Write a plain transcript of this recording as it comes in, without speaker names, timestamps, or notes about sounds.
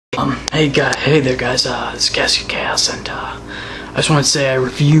Hey there guys, this is Cassias, and I just want to say I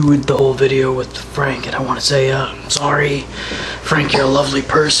reviewed the whole video with Frank, and I want to say, sorry, Frank, you're a lovely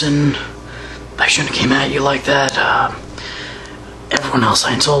person. I shouldn't have came at you like that. Everyone else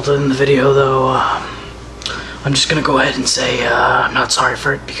I insulted in the video, though, I'm just gonna go ahead and say, I'm not sorry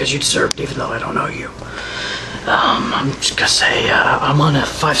for it, because you deserve it, even though I don't know you. I'm just gonna say, I'm on a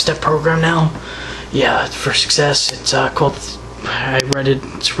 5-step program now. Yeah, for success. It's called, I read it,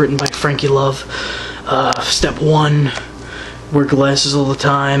 it's written by Frankie Love. Step 1, wear glasses all the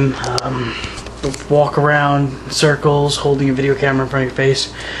time. Walk around in circles, holding a video camera in front of your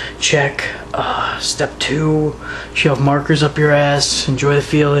face. Check. Step 2, shove markers up your ass. Enjoy the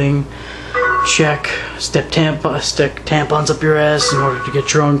feeling. Check. Stick tampons up your ass in order to get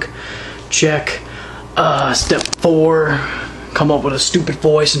drunk. Check. Step 4, come up with a stupid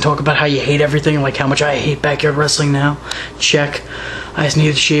voice and talk about how you hate everything, like how much I hate backyard wrestling now. Check. I just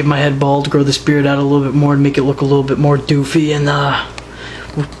need to shave my head bald, grow this beard out a little bit more, and make it look a little bit more doofy, and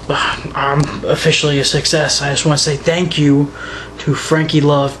I'm officially a success. I just want to say thank you to Frankie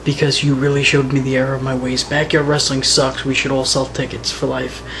Love, because you really showed me the error of my ways. Backyard wrestling sucks. We should all sell tickets for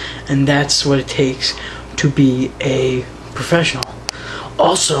life, and that's what it takes to be a professional.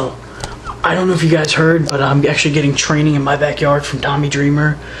 Also, I don't know if you guys heard, but I'm actually getting training in my backyard from Tommy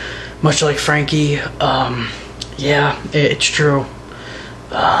Dreamer, much like Frankie. Yeah, it's true.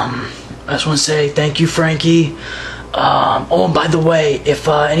 I just want to say thank you, Frankie. Oh, and by the way, if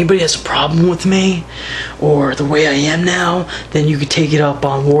anybody has a problem with me or the way I am now, then you could take it up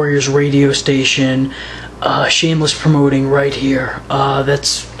on Warriors radio station. Shameless promoting right here.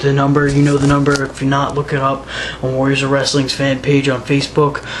 That's the number. You know the number. If you're not, look it up on Warriors of Wrestling's fan page on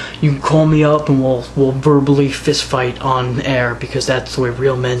Facebook. You can call me up and we'll verbally fist fight on air, because that's the way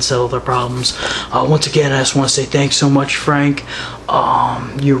real men settle their problems. Once again, I just want to say thanks so much, Frank.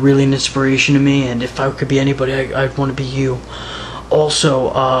 You're really an inspiration to me, and if I could be anybody, I'd want to be you.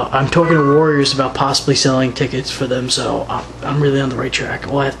 Also, I'm talking to Warriors about possibly selling tickets for them, so I'm really on the right track.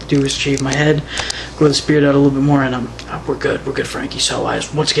 All I have to do is shave my head, grow the beard out a little bit more, and we're good, Frankie. So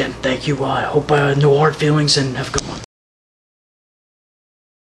once again, thank you. I hope no hard feelings, and have a good one.